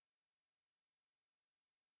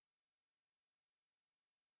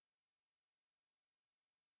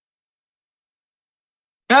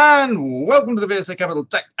And welcome to the VSA Capital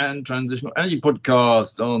Tech and Transitional Energy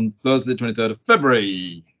Podcast on Thursday, the 23rd of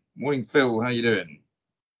February. Morning, Phil. How you doing?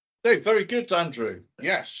 Hey, very good, Andrew.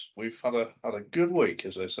 Yes, we've had a good week,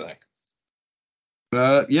 as they say.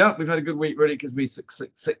 Yeah, we've had a good week, really, because we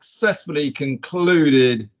successfully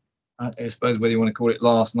concluded, I suppose whether you want to call it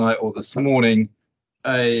last night or this morning,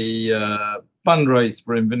 a fundraise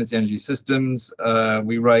for Invinity Energy Systems.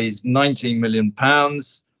 We raised £19 million.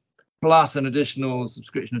 Plus an additional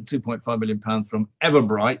subscription of £2.5 million from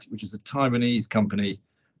Everbright, which is a Taiwanese company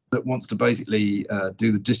that wants to basically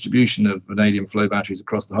do the distribution of vanadium flow batteries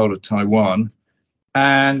across the whole of Taiwan.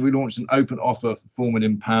 And we launched an open offer for £4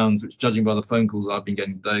 million, which, judging by the phone calls I've been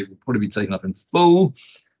getting today, will probably be taken up in full.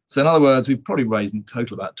 So in other words, we've probably raised in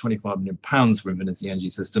total about £25 million for Invinity Energy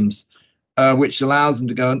Systems, which allows them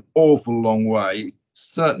to go an awful long way.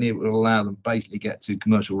 Certainly, it will allow them basically get to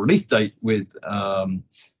commercial release date with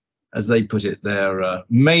as they put it, their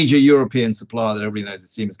major European supplier that everybody knows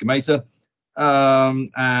is Siemens Gamesa,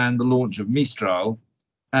 and the launch of Mistral.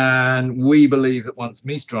 And we believe that once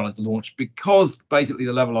Mistral is launched, because basically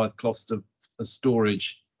the levelized cost of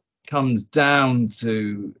storage comes down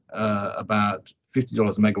to about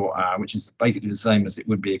 $50 a megawatt hour, which is basically the same as it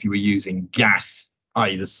would be if you were using gas,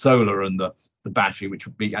 i.e. the solar and the battery, which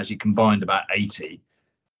would be actually combined about 80.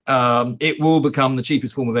 It will become the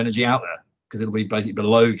cheapest form of energy out there, because it'll be basically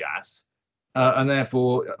below gas. And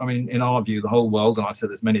therefore, I mean, in our view, the whole world, and I've said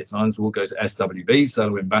this many times, will go to SWB,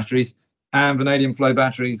 solar wind batteries, and vanadium flow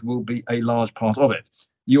batteries will be a large part of it.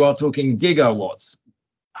 You are talking gigawatts,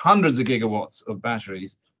 hundreds of gigawatts of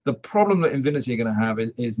batteries. The problem that Invinity are going to have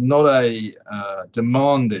is not a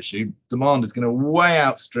demand issue. Demand is going to way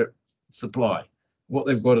outstrip supply. What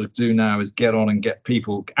they've got to do now is get on and get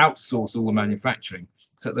people, outsource all the manufacturing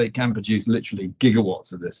so that they can produce literally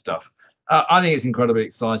gigawatts of this stuff. I think it's incredibly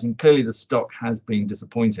exciting. Clearly, the stock has been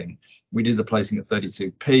disappointing. We did the placing at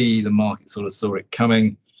 32p. The market sort of saw it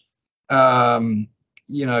coming. Phil,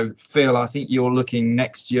 I think you're looking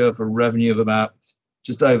next year for revenue of about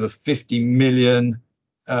just over 50 million.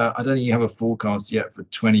 I don't think you have a forecast yet for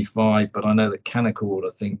 25, but I know that Canaccord, I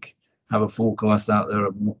think, have a forecast out there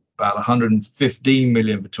of about 115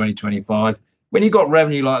 million for 2025. When you've got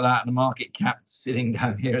revenue like that and a market cap sitting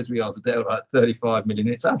down here as we are today about 35 million,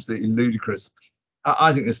 it's absolutely ludicrous.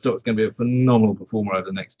 I think this stock's going to be a phenomenal performer over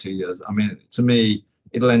the next 2 years. I mean, to me,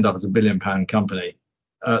 it'll end up as a £1 billion company.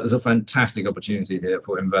 There's a fantastic opportunity here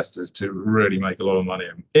for investors to really make a lot of money,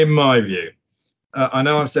 in my view. I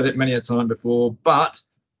know I've said it many a time before, but,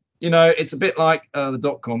 it's a bit like the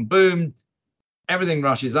dot-com boom. Everything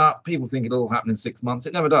rushes up. People think it'll all happen in 6 months.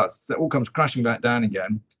 It never does. So it all comes crashing back down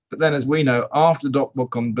again. But then, as we know, after the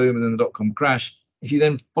dot-com boom and then the dot-com crash, if you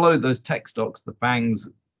then followed those tech stocks, the FANGs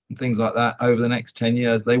and things like that, over the next 10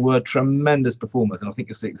 years, they were tremendous performers. And I think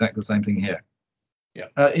you'll see exactly the same thing here. Yeah.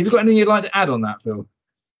 Have you got anything you'd like to add on that, Phil?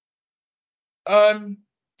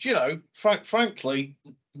 Frankly,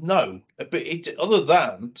 no. But other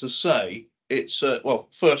than to say it's,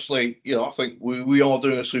 firstly, I think we are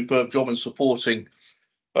doing a superb job in supporting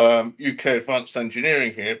UK advanced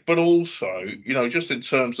engineering here, but also, just in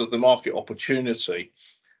terms of the market opportunity,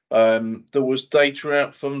 there was data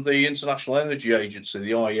out from the International Energy Agency,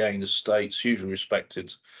 the IEA in the States, hugely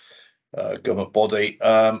respected government body,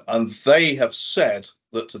 and they have said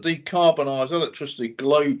that to decarbonise electricity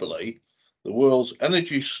globally, the world's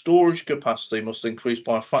energy storage capacity must increase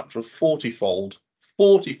by a factor of 40-fold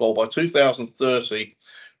by 2030,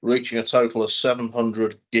 reaching a total of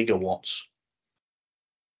 700 gigawatts.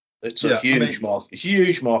 It's a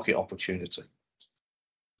huge market opportunity.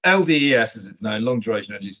 LDES, as it's known, long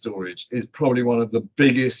duration energy storage, is probably one of the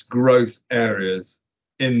biggest growth areas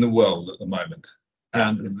in the world at the moment.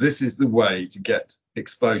 And this is the way to get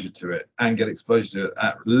exposure to it and get exposure to it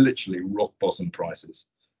at literally rock bottom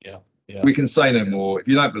prices. Yeah. We can say no more. If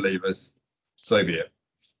you don't believe us, so be it.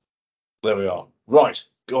 There we are. Right.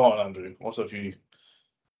 Go on, Andrew. What have you?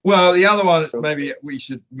 Well, the other one that maybe we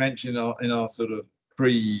should mention in our sort of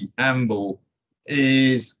preamble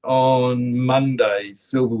is on Monday,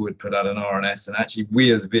 Silverwood put out an RNS, and actually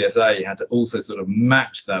we as VSA had to also sort of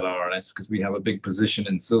match that RNS because we have a big position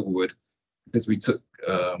in Silverwood because we took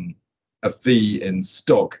a fee in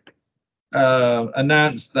stock.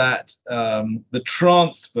 Announced that the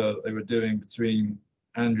transfer they were doing between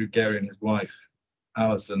Andrew Gerry and his wife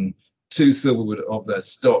Alison to Silverwood of their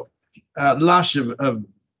stock. Lush have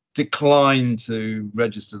declined to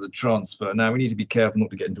register the transfer. Now we need to be careful not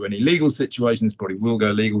to get into any legal situations. Probably will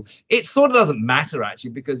go legal. It sort of doesn't matter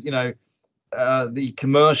actually because the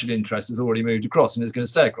commercial interest has already moved across and is going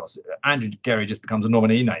to stay across. Andrew Gerry just becomes a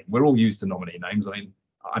nominee name. We're all used to nominee names. I mean,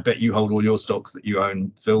 I bet you hold all your stocks that you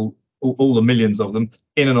own, Phil, all the millions of them,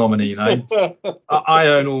 in a nominee name. I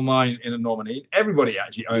own all mine in a nominee. Everybody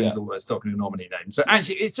actually owns all their stock in a nominee name. So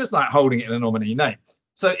actually, it's just like holding it in a nominee name.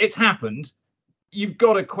 So it's happened. You've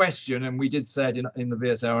got a question, and we did say it in the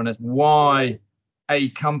VSRNS, why a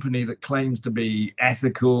company that claims to be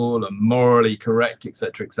ethical and morally correct,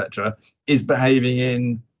 etc., is behaving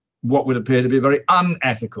in what would appear to be a very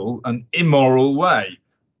unethical and immoral way,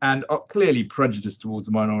 and are clearly prejudiced towards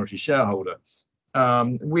a minority shareholder.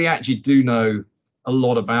 We actually do know a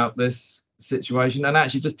lot about this situation, and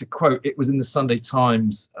actually, just to quote, it was in the Sunday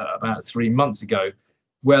Times about 3 months ago,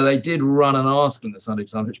 where they did run an article in the Sunday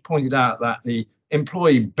Times which pointed out that the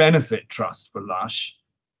Employee Benefit Trust for Lush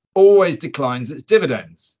always declines its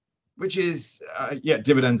dividends, which is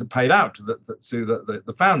dividends are paid out to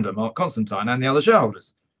the founder, Mark Constantine, and the other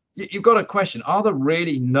shareholders. You've got a question: are there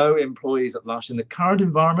really no employees at Lush in the current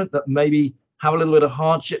environment that maybe have a little bit of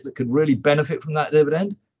hardship that could really benefit from that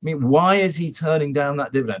dividend? I mean, why is he turning down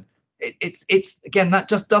that dividend? It's again, that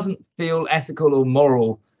just doesn't feel ethical or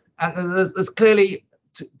moral, and there's clearly,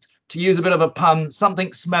 to use a bit of a pun,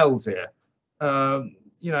 something smells here.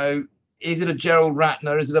 Is it a Gerald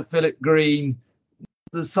Ratner? Is it a Philip Green?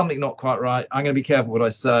 There's something not quite right. I'm going to be careful what I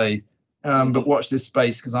say, but watch this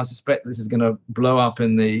space, because I suspect this is going to blow up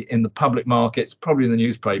in the public markets, probably in the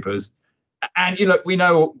newspapers. And we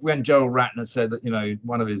know when Gerald Ratner said that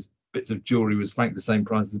one of his bits of jewelry was frankly the same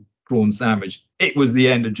price as a prawn sandwich, it was the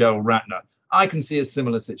end of Gerald Ratner. I can see a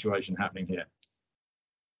similar situation happening here.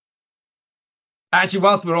 Actually,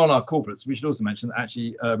 whilst we're on our corporates, we should also mention that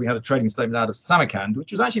actually we had a trading statement out of Samarkand,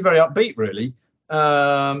 which was actually very upbeat, really,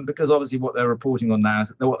 because obviously what they're reporting on now is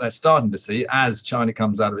that what they're starting to see as China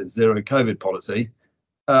comes out of its zero COVID policy,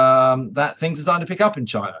 that things are starting to pick up in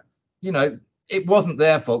China. It wasn't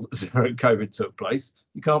their fault that zero COVID took place.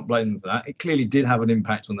 You can't blame them for that. It clearly did have an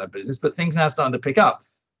impact on their business, but things are now starting to pick up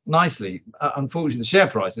nicely. Unfortunately, the share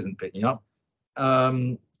price isn't picking up.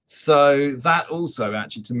 So that also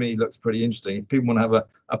actually, to me, looks pretty interesting. If people want to have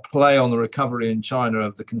a play on the recovery in China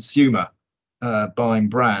of the consumer buying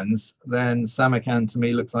brands, then Samarkand to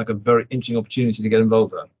me looks like a very interesting opportunity to get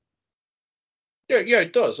involved there. Yeah,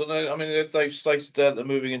 it does. And I mean, they've stated that they're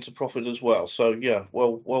moving into profit as well. So yeah,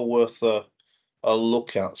 well worth a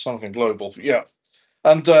look at. Samarkand Global. Yeah,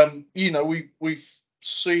 and we've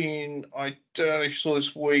seen, I don't know if you saw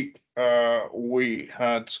this week, we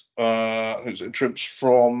had trips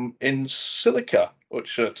from InSilica,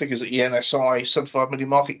 which tickers at ENSI, 75 million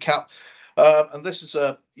market cap, and this is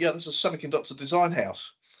a semiconductor design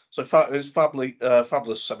house. So it's fabulous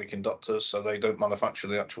semiconductors. So they don't manufacture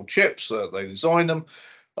the actual chips; they design them,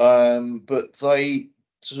 but they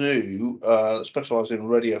do specialize in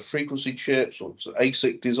radio frequency chips or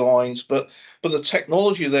ASIC designs. But the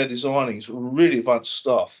technology they're designing is really advanced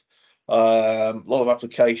stuff. A lot of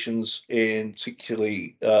applications in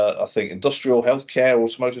particularly, I think, industrial, healthcare,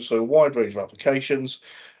 automotive, so a wide range of applications.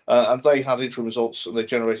 And they had interim results, and they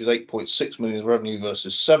generated 8.6 million in revenue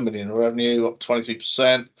versus 7 million in revenue, up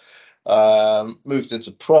 23%. Moved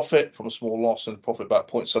into profit from a small loss and profit about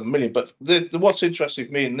 0.7 million. But what's interesting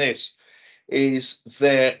for me in this is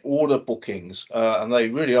their order bookings, and they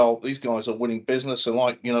really are. These guys are winning business, and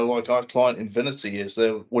like our client Invinity is,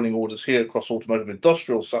 they're winning orders here across automotive,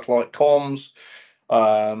 industrial, satellite comms.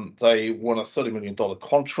 They won a $30 million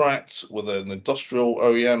contract with an industrial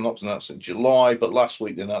OEM, not announced in July, but last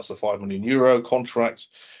week they announced a €5 million contract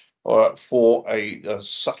for a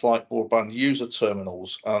satellite broadband user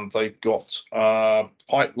terminals, and they've got a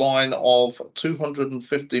pipeline of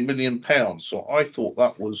 £250 million. So I thought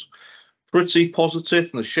that was pretty positive,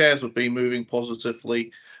 and the shares have been moving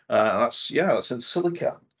positively. That's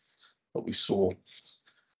InSilica that we saw.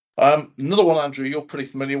 Another one, Andrew, you're pretty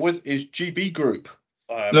familiar with is GB Group.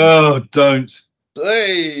 No, don't.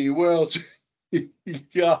 Hey, well,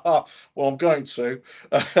 yeah, well, I'm going to.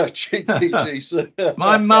 GBG's.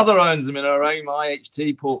 My mother owns them in her own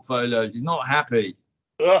IHT portfolio. She's not happy.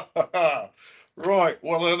 Right.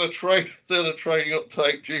 Well, they're the trading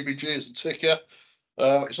uptake. GBG is the ticker.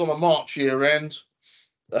 It's on a March year end.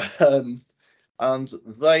 And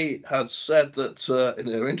they had said that in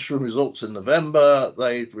their interim results in November,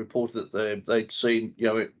 they'd reported that they'd seen,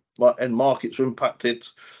 end markets were impacted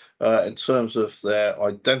in terms of their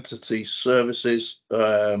identity services,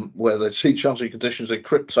 where they'd seen challenging conditions in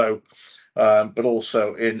crypto, but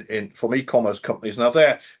also from e-commerce companies. Now,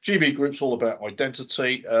 their GB Group's all about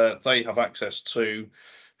identity. They have access to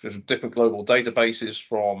different global databases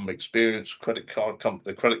from Experience, credit card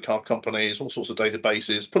companies, all sorts of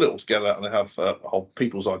databases, put it all together, and they have whole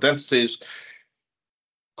people's identities.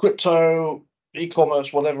 Crypto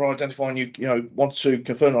e-commerce, whatever, identifying want to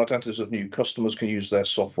confirm identities of new customers can use their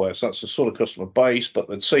software. So that's the sort of customer base, but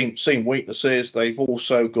they've seen weaknesses. They've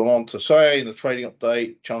also gone on to say in the trading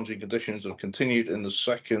update, challenging conditions have continued in the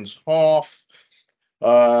second half.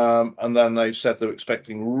 And then they've said they're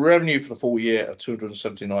expecting revenue for the full year of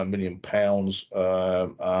 £279 million,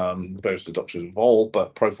 various deductions involved,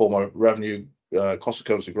 but pro forma revenue, constant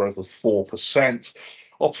currency growth of 4%,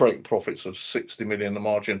 operating profits of 60 million, the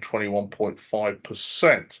margin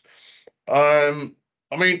 21.5%.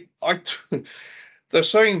 They're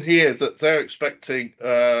saying here that they're expecting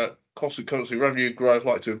constant currency revenue growth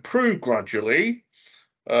like to improve gradually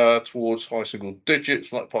towards high single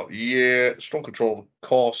digits, like part of the year, strong control of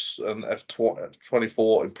costs, and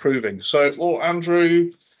F24 improving. So, well,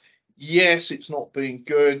 Andrew, yes, it's not been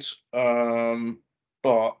good,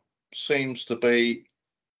 but seems to be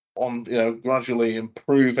on, gradually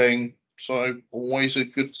improving. So, always a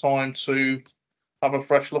good time to have a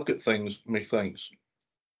fresh look at things, methinks.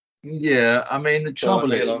 Yeah, I mean, the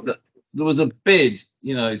trouble is that there was a bid,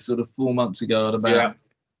 sort of 4 months ago at about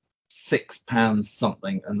 £6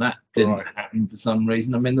 something, and that didn't happen for some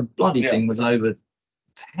reason. I mean, the bloody thing was over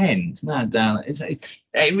 10. It's now down.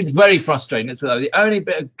 It was very frustrating. The only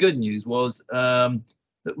bit of good news was that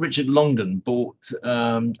Richard Longdon bought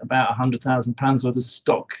about £100,000 worth of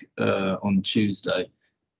stock on Tuesday.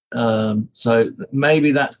 So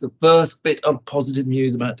maybe that's the first bit of positive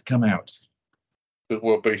news about to come out. It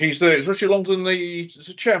will be. Is Richard Longdon the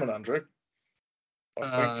chairman, Andrew?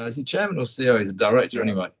 Is he chairman or CEO? He's a director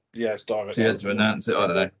anyway. Yeah, it's director. So you had to announce it. I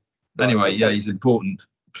don't know. Anyway, he's important.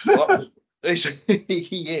 Well, he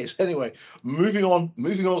is. Anyway, moving on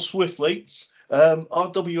swiftly.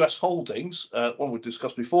 RWS Holdings, one we've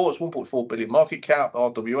discussed before, it's 1.4 billion market cap.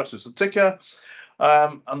 RWS is the ticker.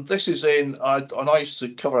 And this is and I used to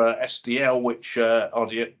cover SDL, which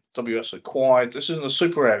RWS acquired. This is in the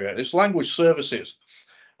super area. It's language services.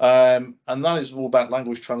 And that is all about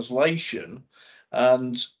language translation.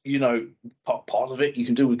 And, part of it you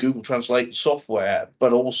can do with Google Translate software,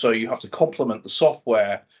 but also you have to complement the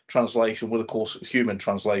software translation with, of course, human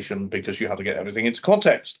translation, because you have to get everything into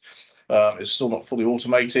context. It's still not fully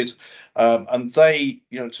automated. And they,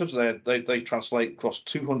 in terms of they translate across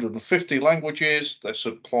 250 languages. They're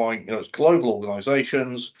supplying, it's global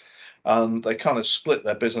organizations, and they kind of split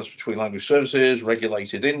their business between language services,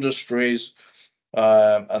 regulated industries,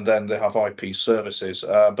 and then they have IP services.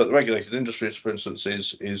 But the regulated industries, for instance,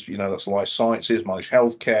 is that's life sciences, managed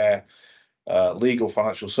healthcare, legal,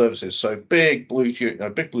 financial services. So big blue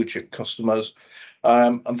chip customers.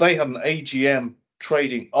 And they had an AGM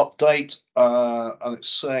trading update, and it's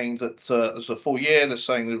saying that as a full year, they're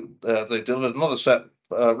saying that they delivered another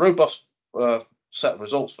robust set of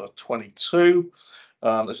results for 22.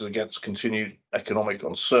 This is against continued economic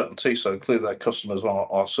uncertainty, so clearly their customers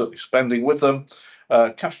are certainly spending with them.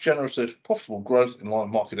 Cash generative, profitable growth in line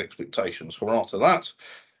with market expectations. Hurrah to that.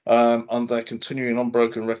 And they're continuing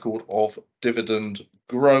unbroken record of dividend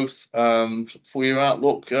growth. For your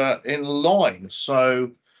outlook in line.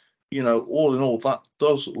 So, all in all, that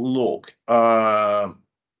does look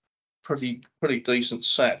pretty decent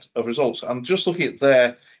set of results. And just looking at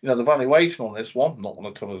their, the valuation on this one, not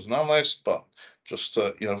going to cover as an analyst, but just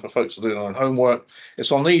for folks to do their own homework,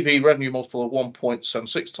 it's on EV revenue multiple of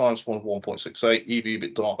 1.76 times, 1.68, EV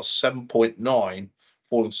EBITDA of 7.9,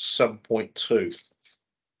 falling to 7.2.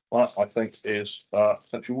 That, I think, is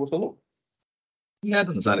essentially worth a look. Yeah, it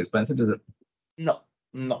doesn't sound expensive, does it? No.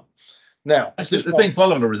 Now, there's been quite a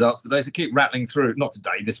lot of results today, so keep rattling through. Not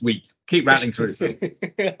today, this week. Keep rattling through.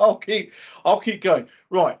 I'll keep going.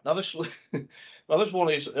 Right, now this one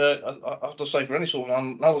is, I have to say, for any sort of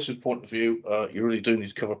analysis point of view, you really do need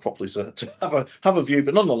to cover properly to have a view.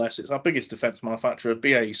 But nonetheless, it's our biggest defence manufacturer,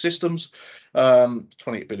 BAE Systems,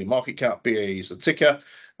 28 billion market cap. BAE is the ticker.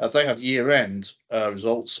 They had year-end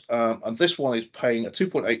results, and this one is paying a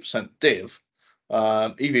 2.8% div.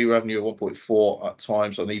 EV revenue of 1.4 at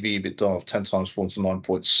times, and EV EBITDA of 10 times, 4 to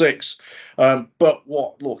 9.6. But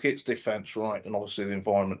it's defence, right? And obviously the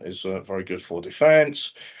environment is very good for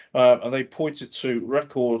defence. And they pointed to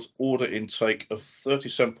record order intake of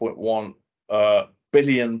 37.1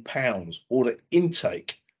 billion pounds. Order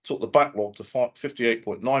intake took the backlog to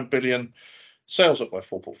 58.9 billion. Sales up by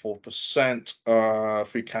 4.4%.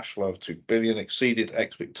 Free cash flow of 2 billion exceeded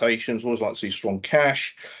expectations. Always like to see strong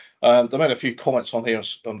cash. They made a few comments on here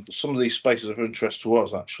on some of these spaces of interest to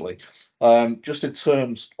us, actually. Just in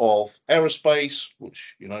terms of aerospace,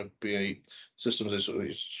 which, BAE Systems is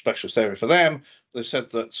a specialist area for them, they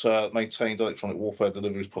said that maintained electronic warfare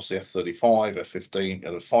deliveries across the F-35, F-15,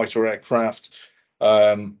 the fighter aircraft.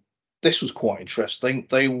 this was quite interesting.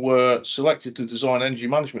 They were selected to design energy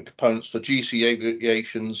management components for GC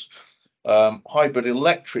Aviation's hybrid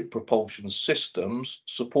electric propulsion systems,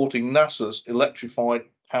 supporting NASA's electrified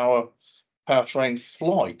powertrain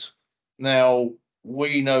flight. Now,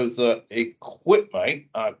 we know that Equipmate,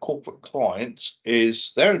 our corporate client,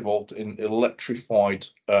 they're involved in electrified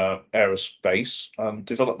aerospace and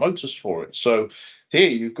develop motors for it. So here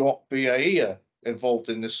you've got BAE involved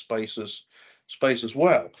in this space as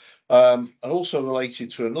well. And also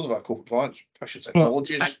related to another of our corporate clients, Pressure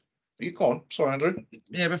Technologies. Well, you go on. Sorry, Andrew.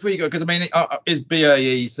 Yeah, before you go, because I mean, is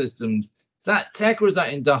BAE Systems, is that tech or is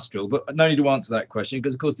that industrial? But no need to answer that question,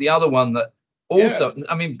 because of course the other one that also,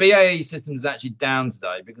 I mean, BAE Systems is actually down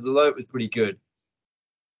today because although it was pretty good,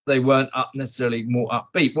 they weren't up necessarily more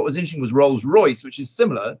upbeat. What was interesting was Rolls-Royce, which is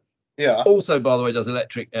similar. Yeah. Also, by the way, does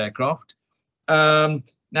electric aircraft.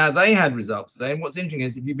 Now, they had results today. And what's interesting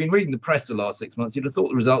is if you've been reading the press the last 6 months, you'd have thought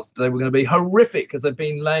the results today were going to be horrific because they've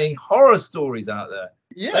been laying horror stories out there.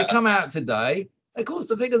 Yeah. They come out today. Of course,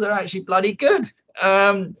 the figures are actually bloody good.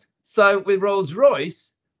 So with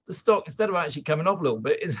Rolls-Royce, the stock, instead of actually coming off a little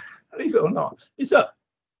bit, is, believe it or not, it's up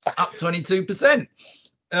 22%.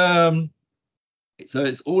 So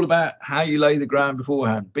it's all about how you lay the ground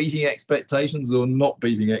beforehand, beating expectations or not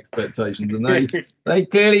beating expectations. And they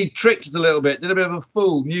clearly tricked us a little bit, did a bit of a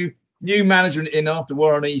fool. New management in after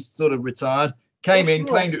Warren East sort of retired, came in,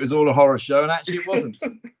 claimed it was all a horror show, and actually it wasn't.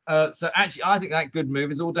 So actually, I think that good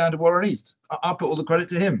move is all down to Warren East. I'll put all the credit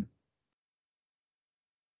to him.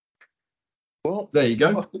 Well, there you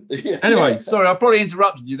go. Anyway, sorry, I probably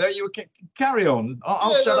interrupted you there. You were carry on.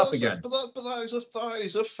 I'll shut up again. But that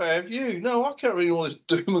is a fair view. No, I can't read all this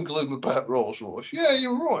doom and gloom about Rolls-Royce. Yeah,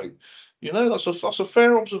 you're right. You know, that's a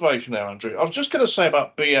fair observation there, Andrew. I was just going to say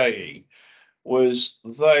about BAE was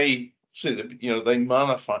they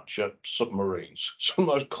manufacture submarines, some of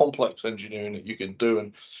the most complex engineering that you can do,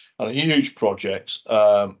 and huge projects.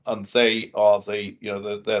 And they are they're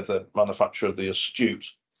the manufacturer of the Astute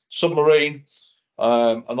submarine,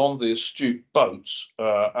 and on the Astute boats,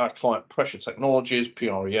 our client Pressure Technologies,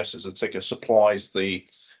 PRES is the ticker, supplies the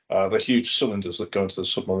huge cylinders that go into the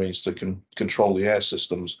submarines to control the air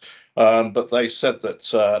systems. But they said that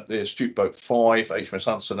the Astute Boat 5,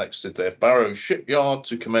 HMS Anson, exited their Barrow shipyard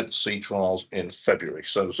to commence sea trials in February.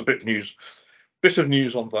 So there's a bit of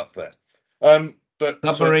news on that there. But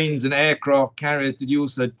submarines and aircraft carriers. Did you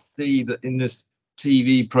also see that in this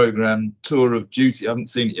TV program Tour of Duty? I haven't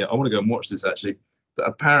seen it yet. I want to go and watch this actually. That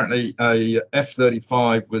apparently a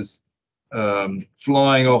F-35 was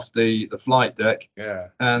flying off the flight deck,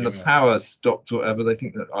 and the power stopped or whatever. They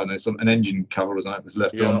think that, I don't know, an engine cover or something was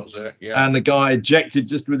left on. That was it, and the guy ejected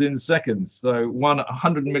just within seconds. So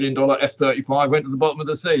 $100 million F-35 went to the bottom of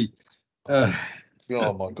the sea.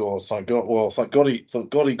 Oh my God! Thank God! Well, thank God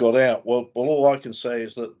he got out. Well, all I can say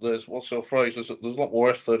is that there's there's a lot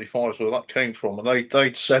more F-35s where that came from, and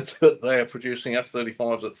they said that they are producing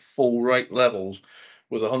F-35s at full rate levels,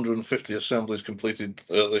 with 150 assemblies completed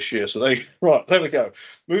this year. So there we go.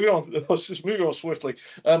 Moving on. Let's just move on swiftly.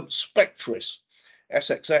 Spectris,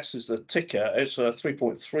 SXS is the ticker. It's a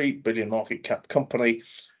 3.3 billion market cap company.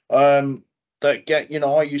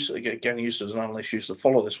 I used to, as an analyst, used to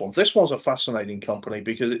follow this one. This one's a fascinating company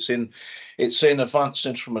because it's in advanced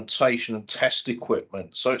instrumentation and test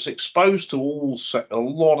equipment, so it's exposed to a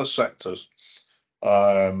lot of sectors.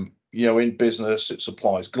 In business, it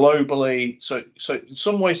supplies globally. So in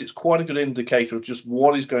some ways, it's quite a good indicator of just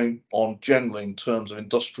what is going on generally in terms of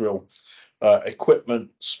industrial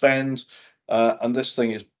equipment spend. And this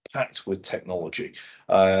thing is packed with technology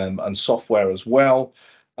and software as well.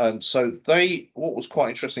 And so what was quite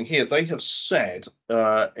interesting here, they have said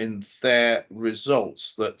in their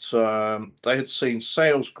results that they had seen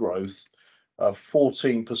sales growth of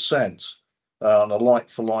 14% on a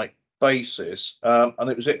like-for-like basis. And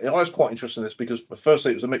I was quite interested in this because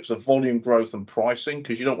firstly, it was a mix of volume growth and pricing,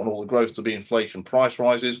 because you don't want all the growth to be inflation price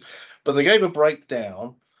rises. But they gave a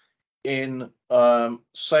breakdown in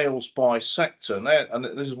sales by sector, and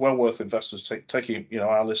this is well worth investors taking,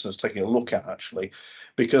 our listeners taking a look at, actually,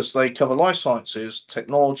 because they cover life sciences,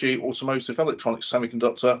 technology, automotive, electronics,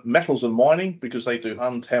 semiconductor, metals and mining, because they do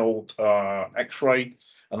handheld X-ray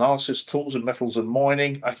analysis tools in metals and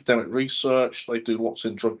mining, academic research. They do lots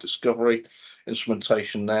in drug discovery,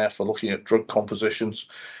 instrumentation there for looking at drug compositions.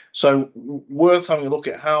 So worth having a look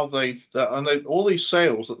at how all these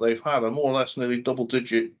sales that they've had are more or less nearly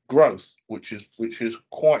double-digit growth, which is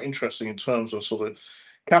quite interesting in terms of sort of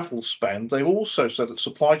capital spend. They've also said that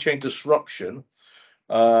supply chain disruption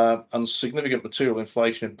and significant material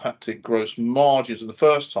inflation impacted gross margins in the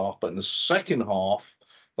first half, but in the second half,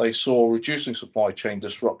 they saw reducing supply chain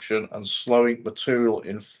disruption and slowing material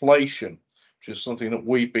inflation, which is something that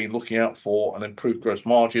we've been looking out for, and improved gross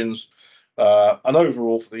margins. And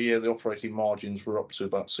overall for the year, the operating margins were up to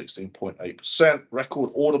about 16.8%. Record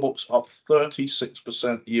order books up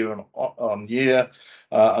 36% year on year,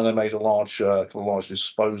 and they made a large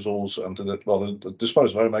disposals and the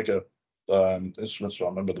disposal of Omega Instruments. I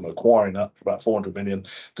remember them acquiring that for about 400 million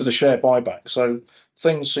to the share buyback. So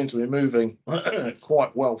things seem to be moving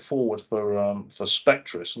quite well forward for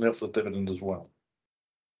Spectris, and they upped the dividend as well.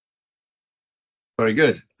 Very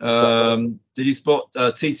good. Did you spot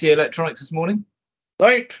TT Electronics this morning?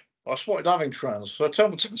 Nope. I spotted Avingtrans. So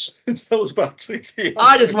tell us about TT.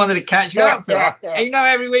 I just wanted to catch you up. You know,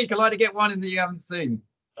 every week I like to get one in that you haven't seen.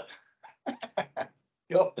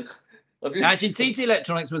 Actually, TT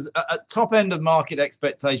Electronics was at top end of market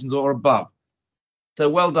expectations or above. So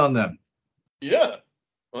well done them. Yeah.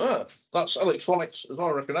 That's electronics, as I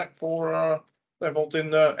recollect, they're involved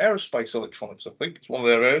in aerospace electronics, I think. It's one of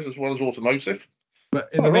their areas, as well as automotive. But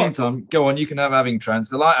in the meantime, go on, you can have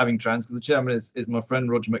Avingtrans. I like Avingtrans because the chairman is my friend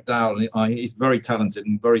Roger McDowell, and he's very talented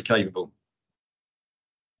and very capable.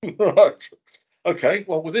 Right. Okay.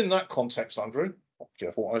 Well, within that context, Andrew,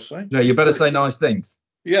 careful what I say. No, you better say nice things.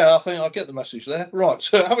 Yeah, I think I get the message there. Right.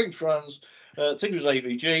 So Avingtrans, ticker is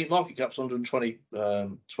AVG, market cap's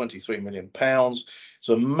 123 million pounds.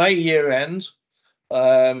 So May year end.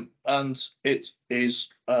 And it is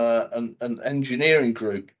an engineering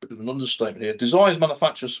group, bit of an understatement here, designs,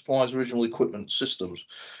 manufactures, supplies original equipment systems.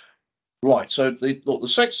 Right, so the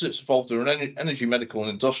sectors it's involved are in energy, medical, and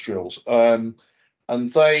industrials, and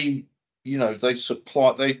they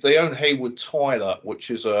supply. They own Hayward Tyler,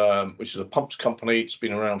 which is a pumps company. It's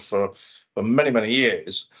been around for many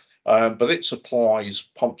years. But it supplies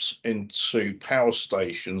pumps into power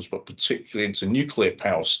stations, but particularly into nuclear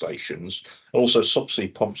power stations, also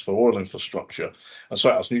subsea pumps for oil infrastructure. And so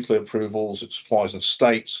it has nuclear approvals, it supplies in the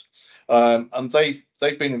States. And they've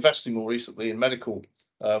been investing more recently in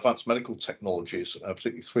advanced medical technologies,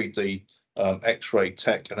 particularly 3D X-ray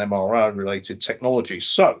tech and MRI related technologies.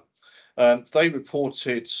 So they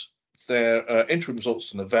reported their interim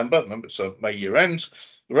results in November. Remember, it's a May year end.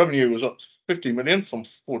 The revenue was up to 50 million from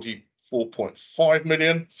 44.5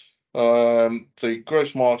 million. The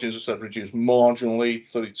gross margins, as I said, reduced marginally,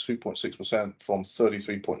 32.6% from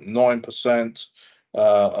 33.9%.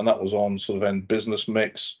 And that was on sort of end business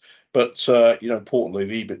mix. But, importantly,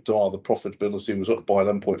 the EBITDA, the profitability was up by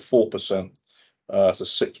 11.4% to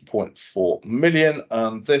 6.4 million.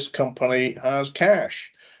 And this company has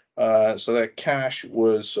cash. So their cash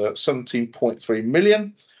was 17.3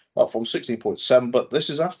 million. Up from 16.7, but this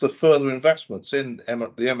is after further investments in the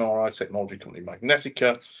MRI technology company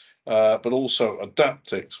Magnetica, but also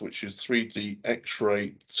Adaptix, which is 3D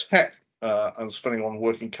X-ray tech, and spending on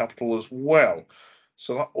working capital as well.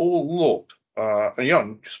 So that all looked,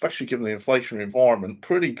 especially given the inflationary environment,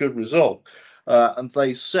 pretty good result. And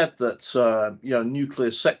they said that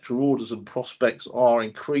nuclear sector orders and prospects are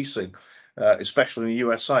increasing, especially in the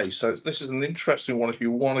USA. So this is an interesting one if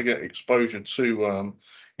you want to get exposure to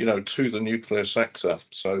the nuclear sector.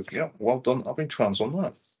 So yeah, well done, Avingtrans on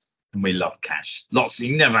that. And we love cash.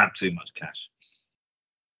 You never have too much cash.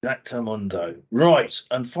 Jack Tamundo. Right,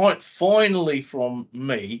 and finally from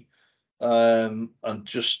me, and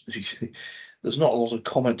just there's not a lot of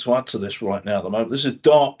comment to add to this right now at the moment. This is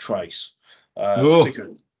Darktrace.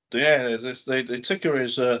 The ticker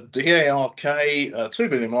is DARK, 2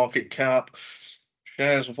 billion market cap.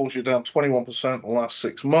 Shares, unfortunately, down 21% in the last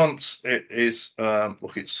 6 months. It is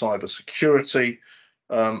looking at cyber security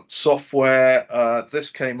software. This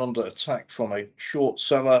came under attack from a short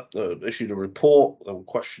seller that issued a report. They were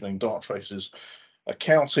questioning Darktrace's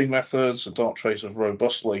accounting methods. And Darktrace have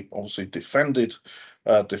robustly, obviously, defended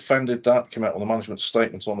that, came out with a management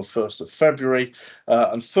statement on the 1st of February.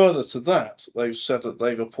 And further to that, they've said that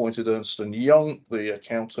they've appointed Ernst & Young, the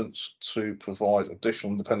accountants, to provide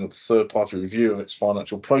additional independent third-party review of its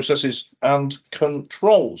financial processes and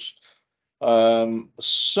controls.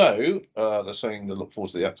 So they're saying they look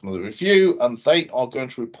forward to the outcome of the review, and they are going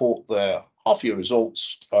to report their half-year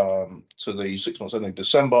results to the 6 months ending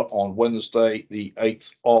December on Wednesday, the 8th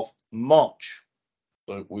of March.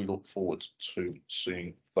 So we look forward to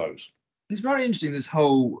seeing those. It's very interesting, this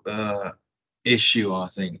whole issue, I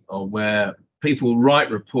think, of where people write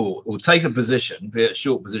report or take a position, be it a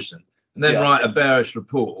short position, and then write a bearish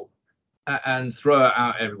report and throw it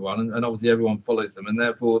out at everyone. And obviously everyone follows them. And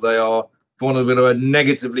therefore they are, for want of a word,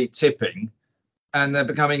 negatively tipping. And they're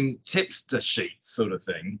becoming tipster sheets sort of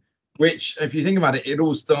thing, which, if you think about it, it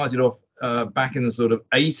all started off back in the sort of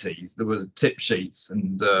 80s. There were tip sheets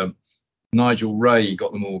and Nigel Ray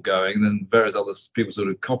got them all going, and then various other people sort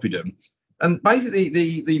of copied him. And basically,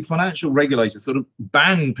 the financial regulators sort of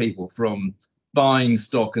banned people from buying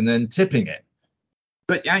stock and then tipping it.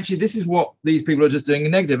 But actually, this is what these people are just doing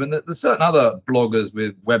in negative. And there's certain other bloggers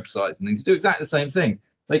with websites and things who do exactly the same thing.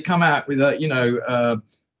 They come out with a,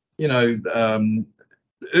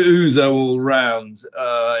 Ouzo all round.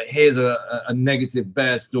 Here's a negative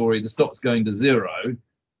bear story. The stock's going to zero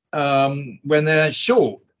when they're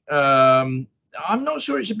short. I'm not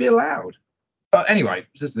sure it should be allowed. But anyway,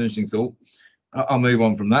 it's just an interesting thought. I'll move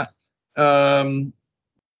on from that.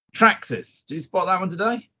 Traxxas, did you spot that one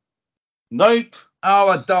today? Nope.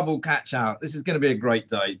 Oh, a double catch out. This is going to be a great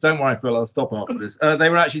day. Don't worry, Phil, I'll stop after this. They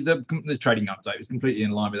were actually, the trading update was completely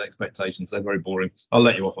in line with expectations, so very boring. I'll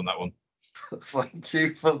let you off on that one. Thank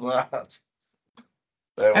you for that.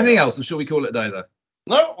 Anything else, or shall we call it a day, though?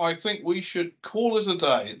 No, I think we should call it a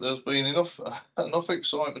day. There's been enough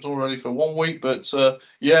excitement already for 1 week, but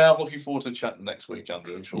yeah, I'm looking forward to chatting next week,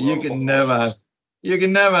 Andrew. I'm sure you can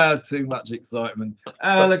never have too much excitement.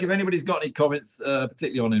 Look, if anybody's got any comments,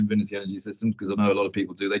 particularly on Invinity Energy Systems, because I know a lot of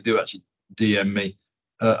people do, they do actually DM me,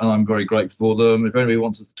 and I'm very grateful for them. If anybody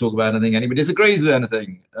wants us to talk about anything, anybody disagrees with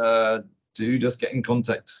anything, do just get in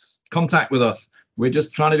contact with us. We're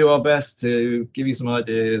just trying to do our best to give you some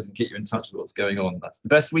ideas and keep you in touch with what's going on. That's the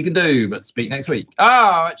best we can do, but speak next week.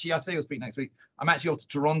 Actually, I say we'll speak next week. I'm actually off to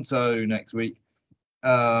Toronto next week.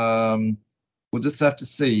 We'll just have to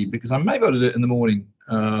see, because I may be able to do it in the morning,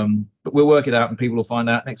 but we'll work it out and people will find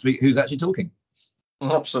out next week who's actually talking.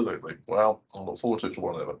 Absolutely. Well, I'll look forward to it,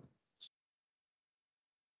 whatever.